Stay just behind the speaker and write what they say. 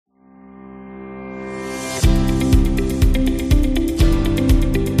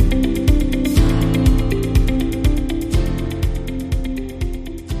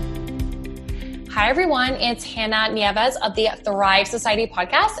everyone, it's Hannah Nieves of the Thrive Society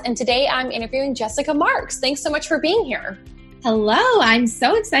podcast, and today I'm interviewing Jessica Marks. Thanks so much for being here. Hello, I'm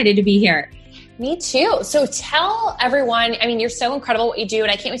so excited to be here. Me too. So tell everyone, you're so incredible what you do, and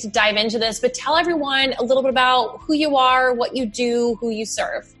I can't wait to dive into this, but tell everyone a little bit about who you are, what you do, who you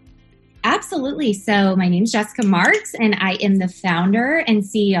serve. Absolutely. So my name is Jessica Marks, and I am the founder and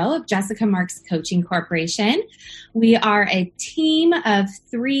CEO of Jessica Marks Coaching Corporation. We are a team of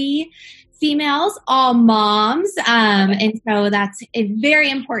 3 females, all moms. And so that's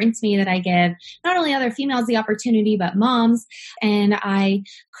very important to me that I give not only other females the opportunity, but moms. And I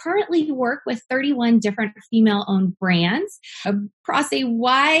currently work with 31 different female-owned brands across a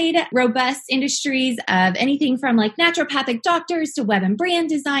wide, robust industries of anything from like naturopathic doctors to web and brand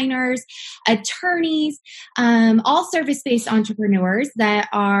designers, attorneys, all service-based entrepreneurs that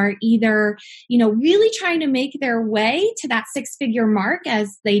are either, really trying to make their way to that 6-figure mark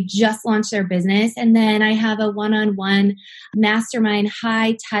as they just launched their business. And then I have a one-on-one mastermind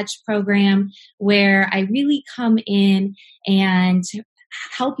high touch program where I really come in and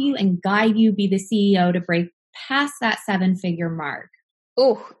help you and guide you be the CEO to break past that 7-figure mark.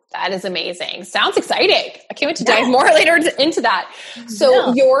 Ooh, that is amazing. Sounds exciting. I can't wait to dive more later into that.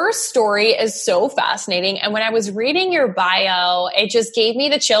 So your story is so fascinating. And when I was reading your bio, it just gave me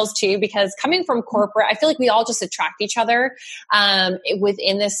the chills too, because coming from corporate, I feel like we all just attract each other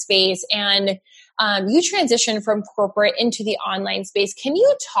within this space. And you transitioned from corporate into the online space. Can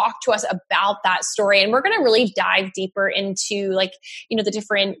you talk to us about that story? And we're going to really dive deeper into the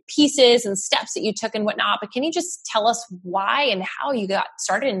different pieces and steps that you took and whatnot. But can you just tell us why and how you got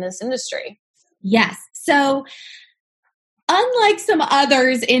started in this industry? Yes. So unlike some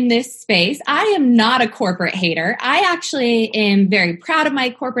others in this space, I am not a corporate hater. I actually am very proud of my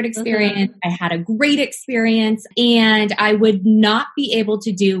corporate experience. I had a great experience, and I would not be able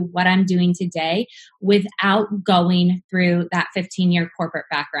to do what I'm doing today without going through that 15-year corporate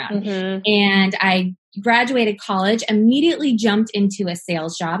background. And I graduated college, immediately jumped into a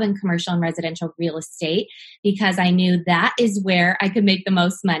sales job in commercial and residential real estate because I knew that is where I could make the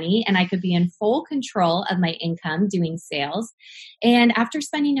most money and I could be in full control of my income doing sales. And after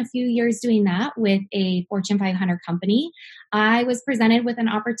spending a few years doing that with a Fortune 500 company, I was presented with an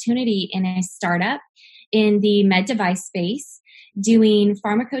opportunity in a startup in the med device space doing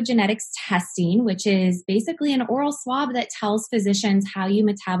pharmacogenetics testing, which is basically an oral swab that tells physicians how you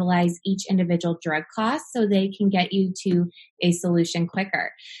metabolize each individual drug class so they can get you to a solution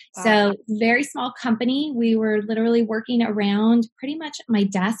quicker. Wow. So very small company. We were literally working around pretty much my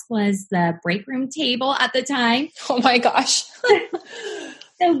desk was the break room table at the time. Oh my gosh.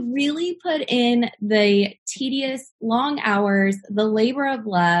 So really put in the tedious, long hours, the labor of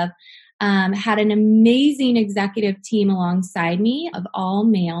love, had an amazing executive team alongside me of all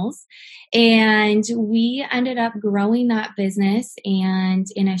males. And we ended up growing that business. And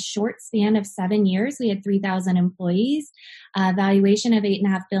in a short span of 7 years, we had 3,000 employees, valuation of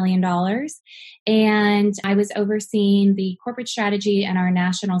 $8.5 billion. And I was overseeing the corporate strategy and our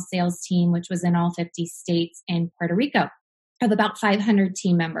national sales team, which was in all 50 states and Puerto Rico, of about 500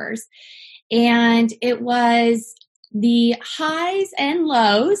 team members. And it was the highs and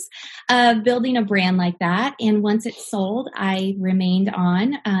lows of building a brand like that. And once it sold, I remained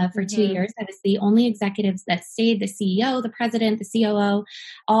on for 2 years. I was the only executives that stayed. The CEO, the president, the COO,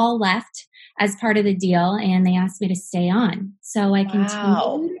 all left as part of the deal. And they asked me to stay on. So I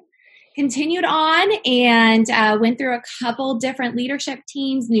continued on and went through a couple different leadership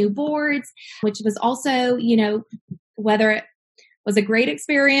teams, new boards, which was also, whether it was a great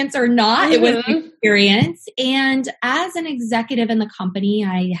experience or not, it was an experience. And as an executive in the company,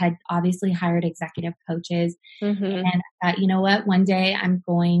 I had obviously hired executive coaches. And I thought, you know what, one day I'm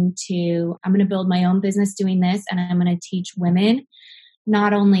going to build my own business doing this. And I'm going to teach women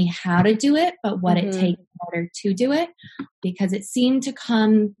not only how to do it, but what it takes in order to do it, because it seemed to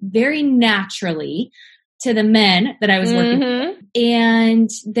come very naturally to the men that I was working with. And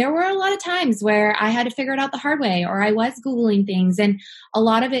there were a lot of times where I had to figure it out the hard way, or I was Googling things. And a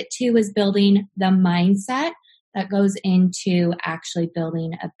lot of it too was building the mindset that goes into actually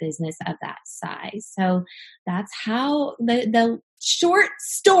building a business of that size. So that's how the short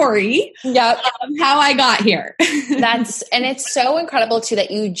story of how I got here. And it's so incredible too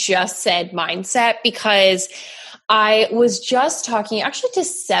that you just said mindset, because I was just talking actually to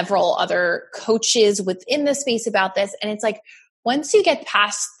several other coaches within the space about this. And it's like, once you get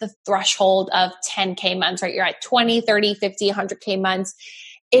past the threshold of 10K months, right? You're at 20, 30, 50, 100K months.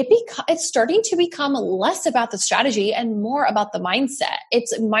 it's starting to become less about the strategy and more about the mindset.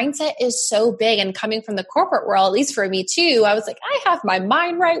 Mindset is so big, and coming from the corporate world, at least for me too, I was like, I have my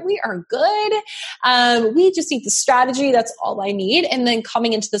mind right. We are good. We just need the strategy. That's all I need. And then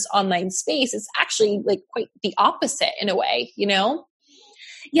coming into this online space, it's actually like quite the opposite in a way, you know?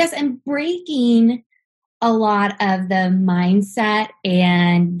 Yes. And breaking a lot of the mindset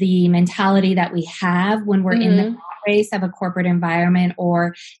and the mentality that we have when we're in the race of a corporate environment,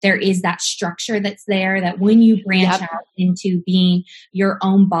 or there is that structure that's there, that when you branch out into being your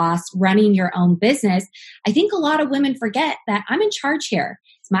own boss, running your own business, I think a lot of women forget that I'm in charge here.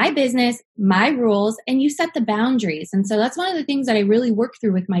 It's my business, my rules, and you set the boundaries. And so that's one of the things that I really work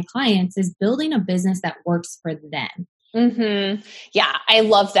through with my clients, is building a business that works for them. Mm-hmm. Yeah, I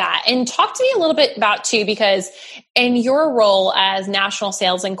love that. And talk to me a little bit about too, because in your role as national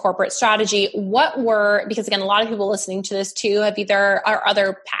sales and corporate strategy, because again, a lot of people listening to this too have either are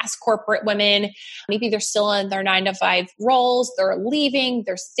other past corporate women, maybe they're still in their 9-to-5 roles, they're leaving,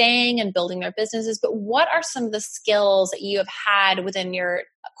 they're staying and building their businesses. But what are some of the skills that you have had within your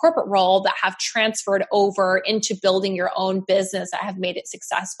corporate role that have transferred over into building your own business that have made it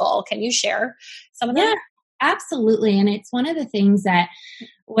successful? Can you share some of that? Absolutely. And it's one of the things that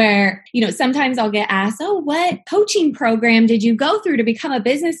where, sometimes I'll get asked, oh, what coaching program did you go through to become a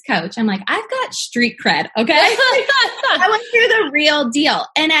business coach? I'm like, I've got street cred. Okay. I went through the real deal.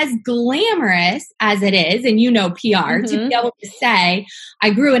 And as glamorous as it is, and PR, to be able to say, I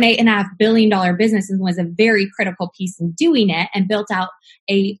grew an $8.5 billion business and was a very critical piece in doing it and built out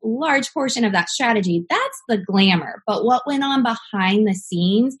a large portion of that strategy. That's the glamour. But what went on behind the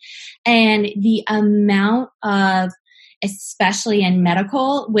scenes and the amount of, especially in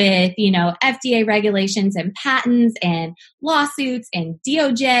medical with, FDA regulations and patents and lawsuits and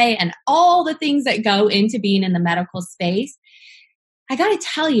DOJ and all the things that go into being in the medical space. I got to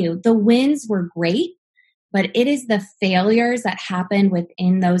tell you, the wins were great, but it is the failures that happened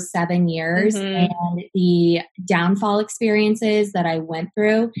within those 7 years and the downfall experiences that I went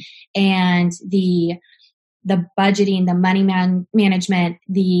through and the budgeting, the money management,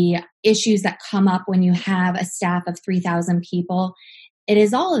 the issues that come up when you have a staff of 3,000 people. It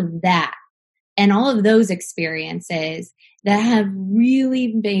is all of that and all of those experiences that have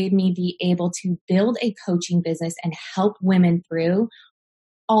really made me be able to build a coaching business and help women through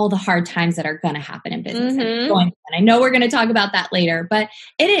all the hard times that are going to happen in business. And I know we're going to talk about that later, but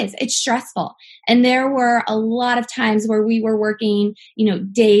it's stressful. And there were a lot of times where we were working,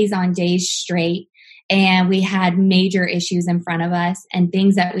 days on days straight. And we had major issues in front of us and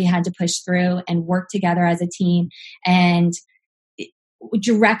things that we had to push through and work together as a team, and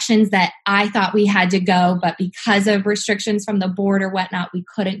directions that I thought we had to go, but because of restrictions from the board or whatnot, we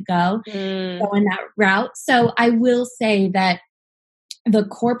couldn't go in that route. So I will say that the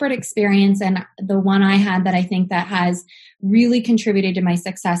corporate experience and the one I had that I think that has really contributed to my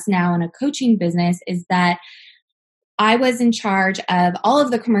success now in a coaching business is that I was in charge of all of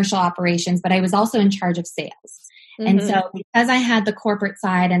the commercial operations, but I was also in charge of sales. And so because I had the corporate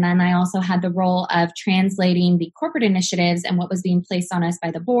side, and then I also had the role of translating the corporate initiatives and what was being placed on us by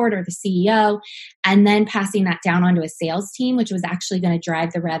the board or the CEO, and then passing that down onto a sales team, which was actually going to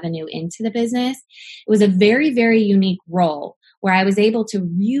drive the revenue into the business. It was a very, very unique role where I was able to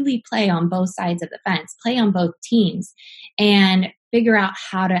really play on both sides of the fence, play on both teams, and figure out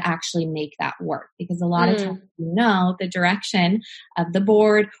how to actually make that work. Because a lot of times, the direction of the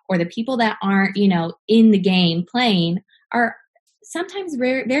board or the people that aren't, in the game playing are sometimes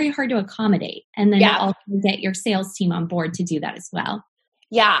very, very hard to accommodate. And then also get your sales team on board to do that as well.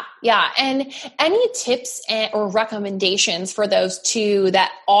 Yeah. And any tips or recommendations for those two that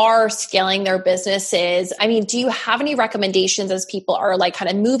are scaling their businesses? I mean, do you have any recommendations as people are like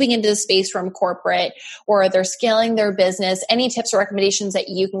kind of moving into the space from corporate, or they're scaling their business? Any tips or recommendations that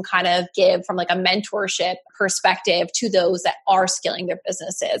you can kind of give from like a mentorship perspective to those that are scaling their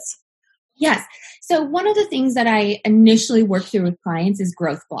businesses? Yes. So one of the things that I initially work through with clients is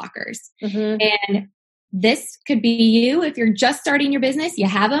growth blockers. And this could be you if you're just starting your business, you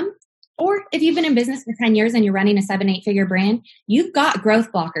have them. Or if you've been in business for 10 years and you're running a 7-8 figure brand, you've got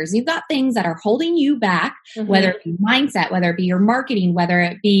growth blockers. You've got things that are holding you back, whether it be mindset, whether it be your marketing, whether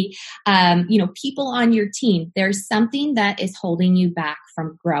it be, people on your team. There's something that is holding you back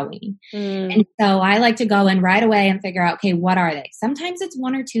from growing. And so I like to go in right away and figure out, okay, what are they? Sometimes it's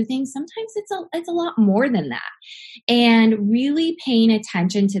one or two things. Sometimes it's a lot more than that. And really paying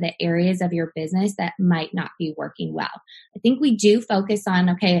attention to the areas of your business that might not be working well. I think we do focus on,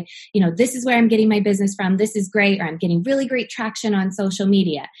 okay, this is where I'm getting my business from. This is great. Or I'm getting really great traction on social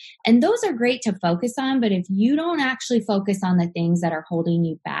media. And those are great to focus on. But if you don't actually focus on the things that are holding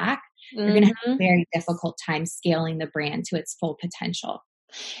you back, you're going to have a very difficult time scaling the brand to its full potential.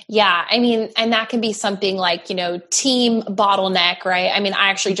 Yeah. I mean, and that can be something like, team bottleneck, right? I mean, I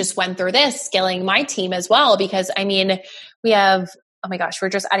actually just went through this scaling my team as well, because we have, oh my gosh, we're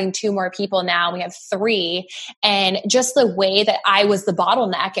just adding 2 more people now. We have 3. And just the way that I was the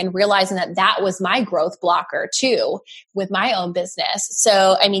bottleneck and realizing that was my growth blocker too with my own business.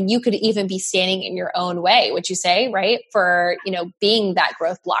 So, I mean, you could even be standing in your own way, would you say, right? For, being that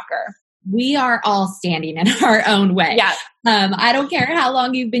growth blocker. We are all standing in our own way. Yeah. I don't care how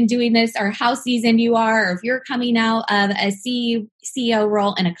long you've been doing this or how seasoned you are, or if you're coming out of a CEO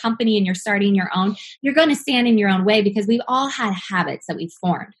role in a company and you're starting your own, you're going to stand in your own way because we've all had habits that we've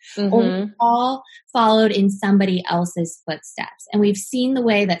formed, or we've all followed in somebody else's footsteps. And we've seen the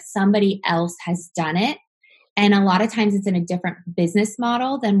way that somebody else has done it. And a lot of times it's in a different business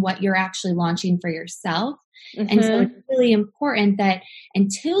model than what you're actually launching for yourself. And so it's really important that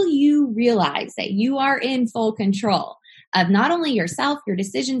until you realize that you are in full control of not only yourself, your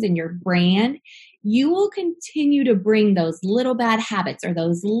decisions, and your brand, you will continue to bring those little bad habits or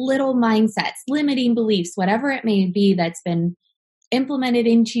those little mindsets, limiting beliefs, whatever it may be that's been implemented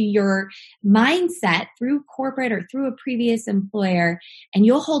into your mindset through corporate or through a previous employer, and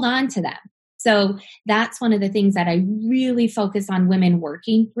you'll hold on to them. So that's one of the things that I really focus on women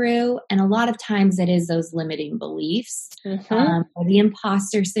working through. And a lot of times it is those limiting beliefs, or the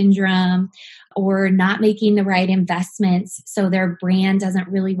imposter syndrome, or not making the right investments. So their brand doesn't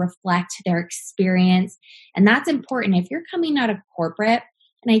really reflect their experience. And that's important. If you're coming out of corporate,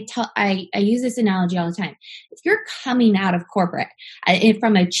 and I use this analogy all the time. If you're coming out of corporate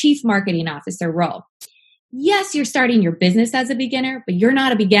from a chief marketing officer role, yes, you're starting your business as a beginner, but you're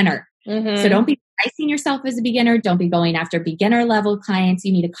not a beginner. So don't be pricing yourself as a beginner. Don't be going after beginner level clients.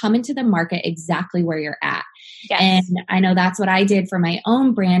 You need to come into the market exactly where you're at. Yes. And I know that's what I did for my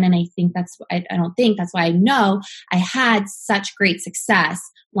own brand. And I think that's why I know I had such great success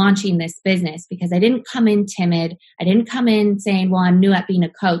launching this business, because I didn't come in timid. I didn't come in saying, well, I'm new at being a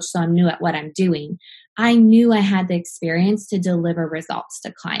coach, so I'm new at what I'm doing. I knew I had the experience to deliver results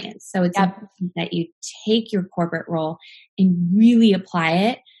to clients. So it's important that you take your corporate role and really apply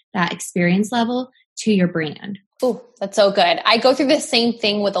it, that experience level, to your brand. Oh, that's so good. I go through the same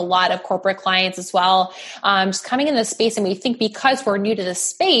thing with a lot of corporate clients as well. Just coming in this space, and we think because we're new to this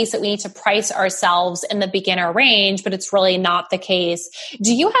space that we need to price ourselves in the beginner range, but it's really not the case.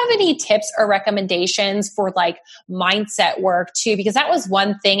 Do you have any tips or recommendations for like mindset work too? Because that was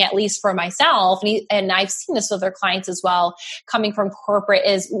one thing, at least for myself, and I've seen this with other clients as well, coming from corporate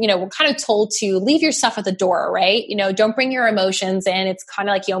is, we're kind of told to leave your stuff at the door, right? Don't bring your emotions in. It's kind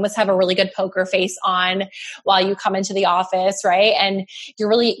of like you almost have a really good poker face on while you come into the office, right? And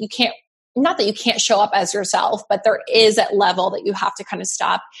you can't, not that you can't show up as yourself, but there is that level that you have to kind of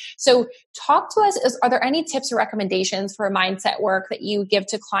stop. So talk to us, are there any tips or recommendations for mindset work that you give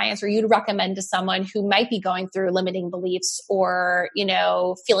to clients, or you'd recommend to someone who might be going through limiting beliefs or,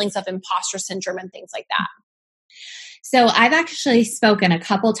 feelings of imposter syndrome and things like that? So I've actually spoken a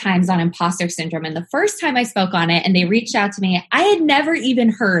couple times on imposter syndrome. And the first time I spoke on it and they reached out to me, I had never even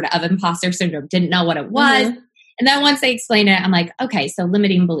heard of imposter syndrome, didn't know what it was. And then once they explained it, I'm like, okay, so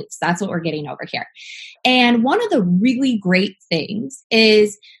limiting beliefs, that's what we're getting over here. And one of the really great things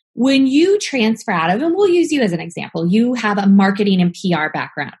is when you transfer out of, and we'll use you as an example, you have a marketing and PR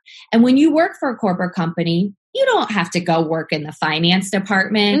background. And when you work for a corporate company, you don't have to go work in the finance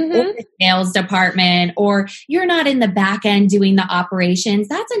department or the sales department, or you're not in the back end doing the operations.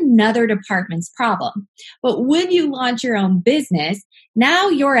 That's another department's problem. But when you launch your own business, now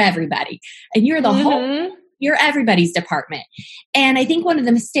you're everybody, and you're the you're everybody's department. And I think one of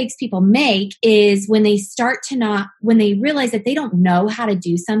the mistakes people make is when they when they realize that they don't know how to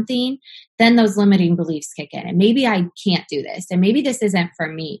do something, then those limiting beliefs kick in. And maybe I can't do this, and maybe this isn't for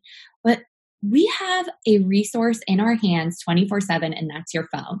me. But we have a resource in our hands 24/7, and that's your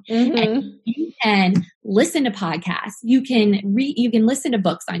phone. And you can listen to podcasts. You can listen to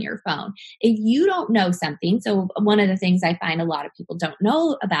books on your phone. If you don't know something, so one of the things I find a lot of people don't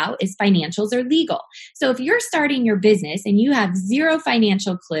know about is financials or legal. So if you're starting your business and you have zero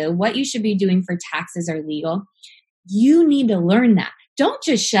financial clue what you should be doing for taxes or legal, you need to learn that. don't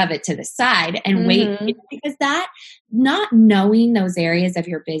just shove it to the side and wait, because that, not knowing those areas of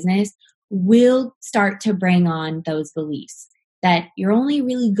your business will start to bring on those beliefs that you're only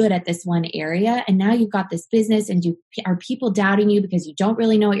really good at this one area. And now you've got this business, and are people doubting you because you don't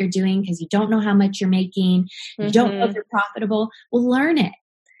really know what you're doing, because you don't know how much you're making, you don't know if you're profitable. Well, learn it.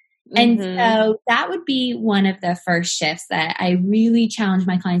 And so that would be one of the first shifts that I really challenge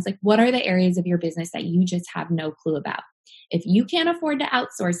my clients. Like, what are the areas of your business that you just have no clue about? If you can't afford to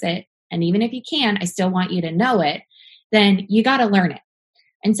outsource it, and even if you can, I still want you to know it, then you got to learn it.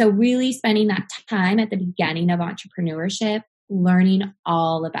 And so really spending that time at the beginning of entrepreneurship, learning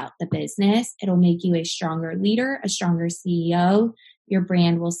all about the business, it'll make you a stronger leader, a stronger CEO. Your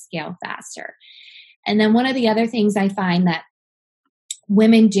brand will scale faster. And then one of the other things I find that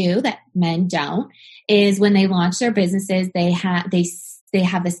women do that men don't is when they launch their businesses, they have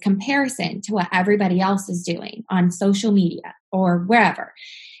this comparison to what everybody else is doing on social media or wherever.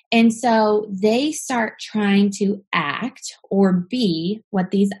 And so they start trying to act or be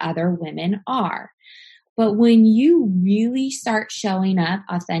what these other women are. But when you really start showing up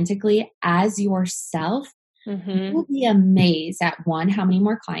authentically as yourself, you'll be amazed at, one, how many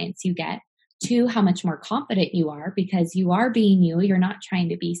more clients you get, two, how much more confident you are because you are being you. You're not trying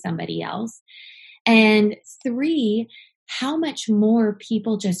to be somebody else. And three, how much more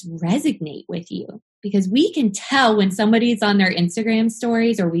people just resonate with you, because we can tell when somebody's on their Instagram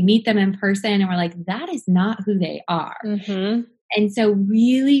stories or we meet them in person and we're like, that is not who they are. And so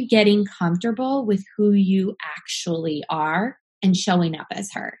really getting comfortable with who you actually are and showing up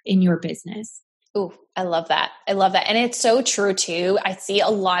as her in your business. Ooh, I love that. I love that. And it's so true too. I see a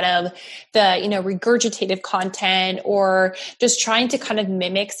lot of the, regurgitative content or just trying to kind of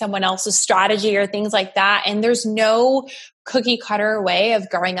mimic someone else's strategy or things like that. And there's no cookie cutter way of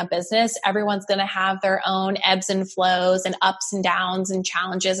growing a business. Everyone's going to have their own ebbs and flows and ups and downs and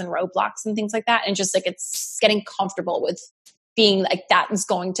challenges and roadblocks and things like that. And just like, it's getting comfortable with being like that is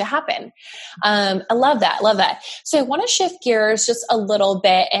going to happen. I love that. Love that. So I want to shift gears just a little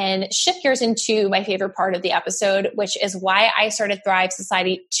bit and shift gears into my favorite part of the episode, which is why I started Thrive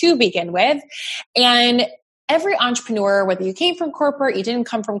Society to begin with. And every entrepreneur, whether you came from corporate, you didn't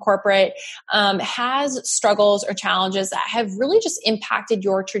come from corporate, has struggles or challenges that have really just impacted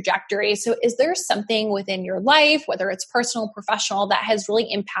your trajectory. So is there something within your life, whether it's personal, professional, that has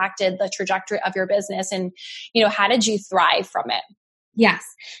really impacted the trajectory of your business? And, how did you thrive from it? Yes.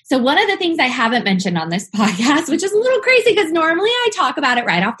 So one of the things I haven't mentioned on this podcast, which is a little crazy because normally I talk about it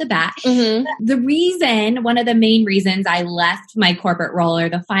right off the bat. One of the main reasons I left my corporate role, or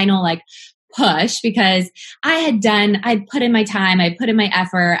the final push, because I'd put in my time, I put in my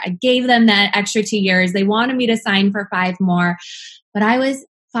effort, I gave them that extra 2 years. They wanted me to sign for 5 more, but I was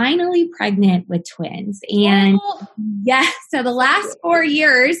finally pregnant with twins. And so the last 4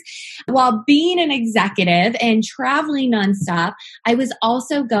 years, while being an executive and traveling nonstop, I was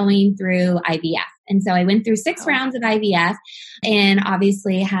also going through IVF. And so I went through 6 rounds of IVF and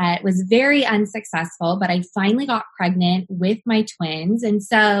obviously was very unsuccessful, but I finally got pregnant with my twins. And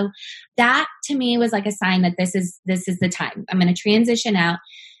so that to me was like a sign that this is the time. I'm going to transition out.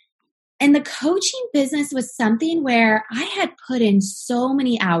 And the coaching business was something where I had put in so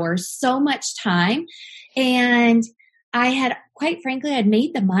many hours, so much time, and I had, quite frankly, I'd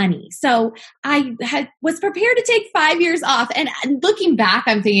made the money. So I was prepared to take 5 years off. And looking back,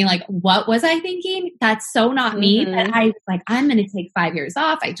 I'm thinking what was I thinking? That's so not me. That I'm going to take 5 years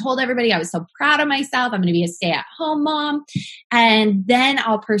off. I told everybody I was so proud of myself. I'm going to be a stay-at-home mom. And then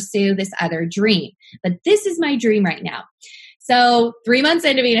I'll pursue this other dream. But this is my dream right now. So 3 months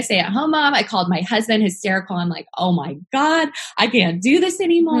into being a stay-at-home mom, I called my husband, hysterical. I'm like, oh my God, I can't do this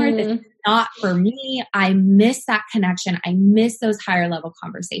anymore. This is not for me. I miss that connection. I miss those higher level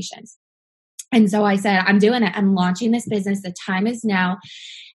conversations. And so I said, I'm doing it. I'm launching this business. The time is now.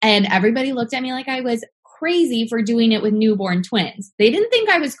 And everybody looked at me like I was crazy for doing it with newborn twins. They didn't think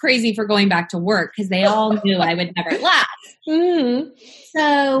I was crazy for going back to work because they all knew I would never last.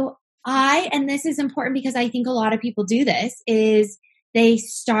 So and this is important because I think a lot of people do this, is they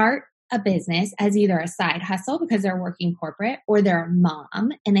start a business as either a side hustle because they're working corporate, or they're a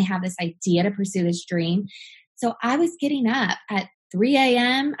mom and they have this idea to pursue this dream. So I was getting up at 3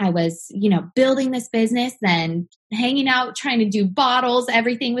 a.m. I was, building this business, then hanging out, trying to do bottles,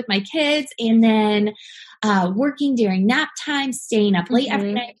 everything with my kids, and then working during nap time, staying up late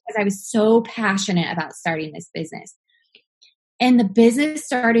every night because I was so passionate about starting this business. And the business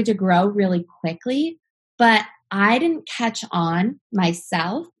started to grow really quickly, but I didn't catch on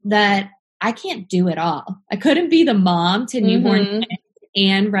myself that I can't do it all. I couldn't be the mom to newborn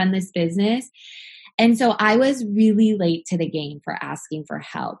and run this business. And so I was really late to the game for asking for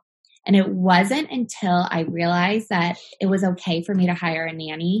help. And it wasn't until I realized that it was okay for me to hire a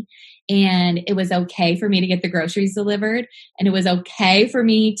nanny, and it was okay for me to get the groceries delivered, and it was okay for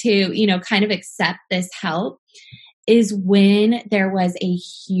me to, kind of accept this help, is when there was a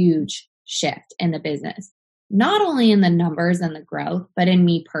huge shift in the business. Not only in the numbers and the growth, but in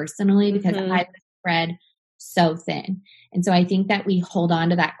me personally, because I was spread so thin. And so I think that we hold on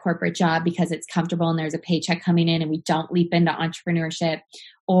to that corporate job because it's comfortable and there's a paycheck coming in, and we don't leap into entrepreneurship,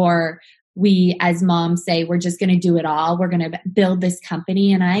 or we, as moms, say, we're just going to do it all. We're going to build this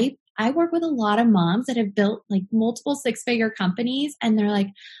company. And I work with a lot of moms that have built like multiple 6-figure companies, and they're like,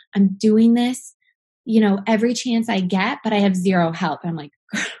 I'm doing this, every chance I get, but I have zero help. And I'm like,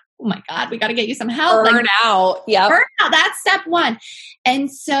 oh my God, we got to get you some help. Burnout. Yeah. Burnout. That's step one.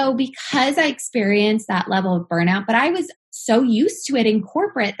 And so because I experienced that level of burnout, but I was so used to it in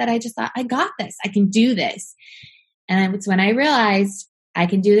corporate that I just thought, I got this. I can do this. And it's when I realized I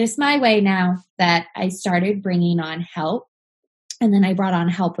can do this my way now that I started bringing on help. And then I brought on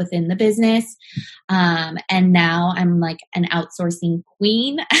help within the business. And now I'm like an outsourcing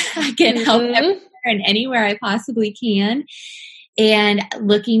queen. I can help everywhere and anywhere I possibly can. And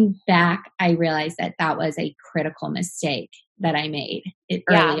looking back, I realized that was a critical mistake that I made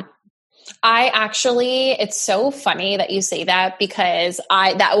early. It's so funny that you say that, because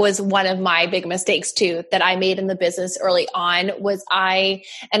that was one of my big mistakes too, that I made in the business early on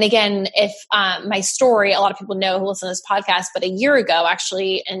and again, if my story, a lot of people know who listen to this podcast, but a year ago,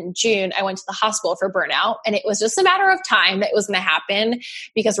 actually in June, I went to the hospital for burnout, and it was just a matter of time that it was going to happen,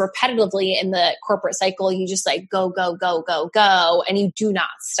 because repetitively in the corporate cycle, you just like go, go, go, go, go, and you do not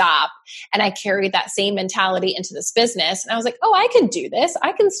stop. And I carried that same mentality into this business. And I was like, oh, I can do this.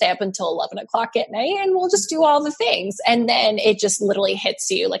 I can stay up until 11 o'clock at night and we'll just do all the things. And then it just literally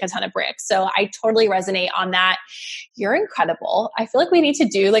hits you like a ton of bricks. So I totally resonate on that. You're incredible. I feel like we need to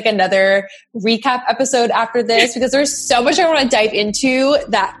do like another recap episode after this, because there's so much I want to dive into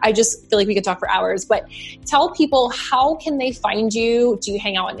that I just feel like we could talk for hours. But tell people, how can they find you? Do you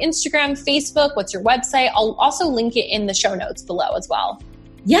hang out on Instagram, Facebook? What's your website? I'll also link it in the show notes below as well.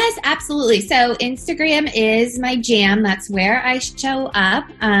 Yes, absolutely. So Instagram is my jam. That's where I show up.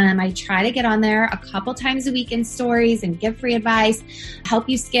 I try to get on there a couple times a week in stories and give free advice, help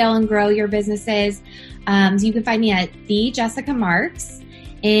you scale and grow your businesses. So you can find me at The Jessica Marks,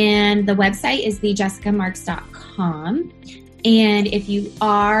 and the website is thejessicamarks.com. And if you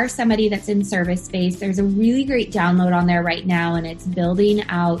are somebody that's in service space, there's a really great download on there right now, and it's building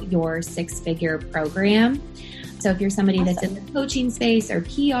out your 6-figure program. So if you're somebody that's in the coaching space or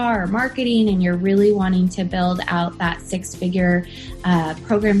PR or marketing, and you're really wanting to build out that 6-figure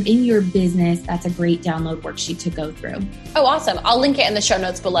program in your business, that's a great download worksheet to go through. Oh, awesome. I'll link it in the show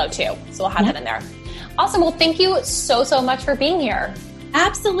notes below too. So we'll have that in there. Awesome. Well, thank you so much for being here.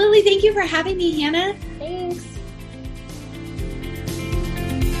 Absolutely. Thank you for having me, Hannah. Thanks.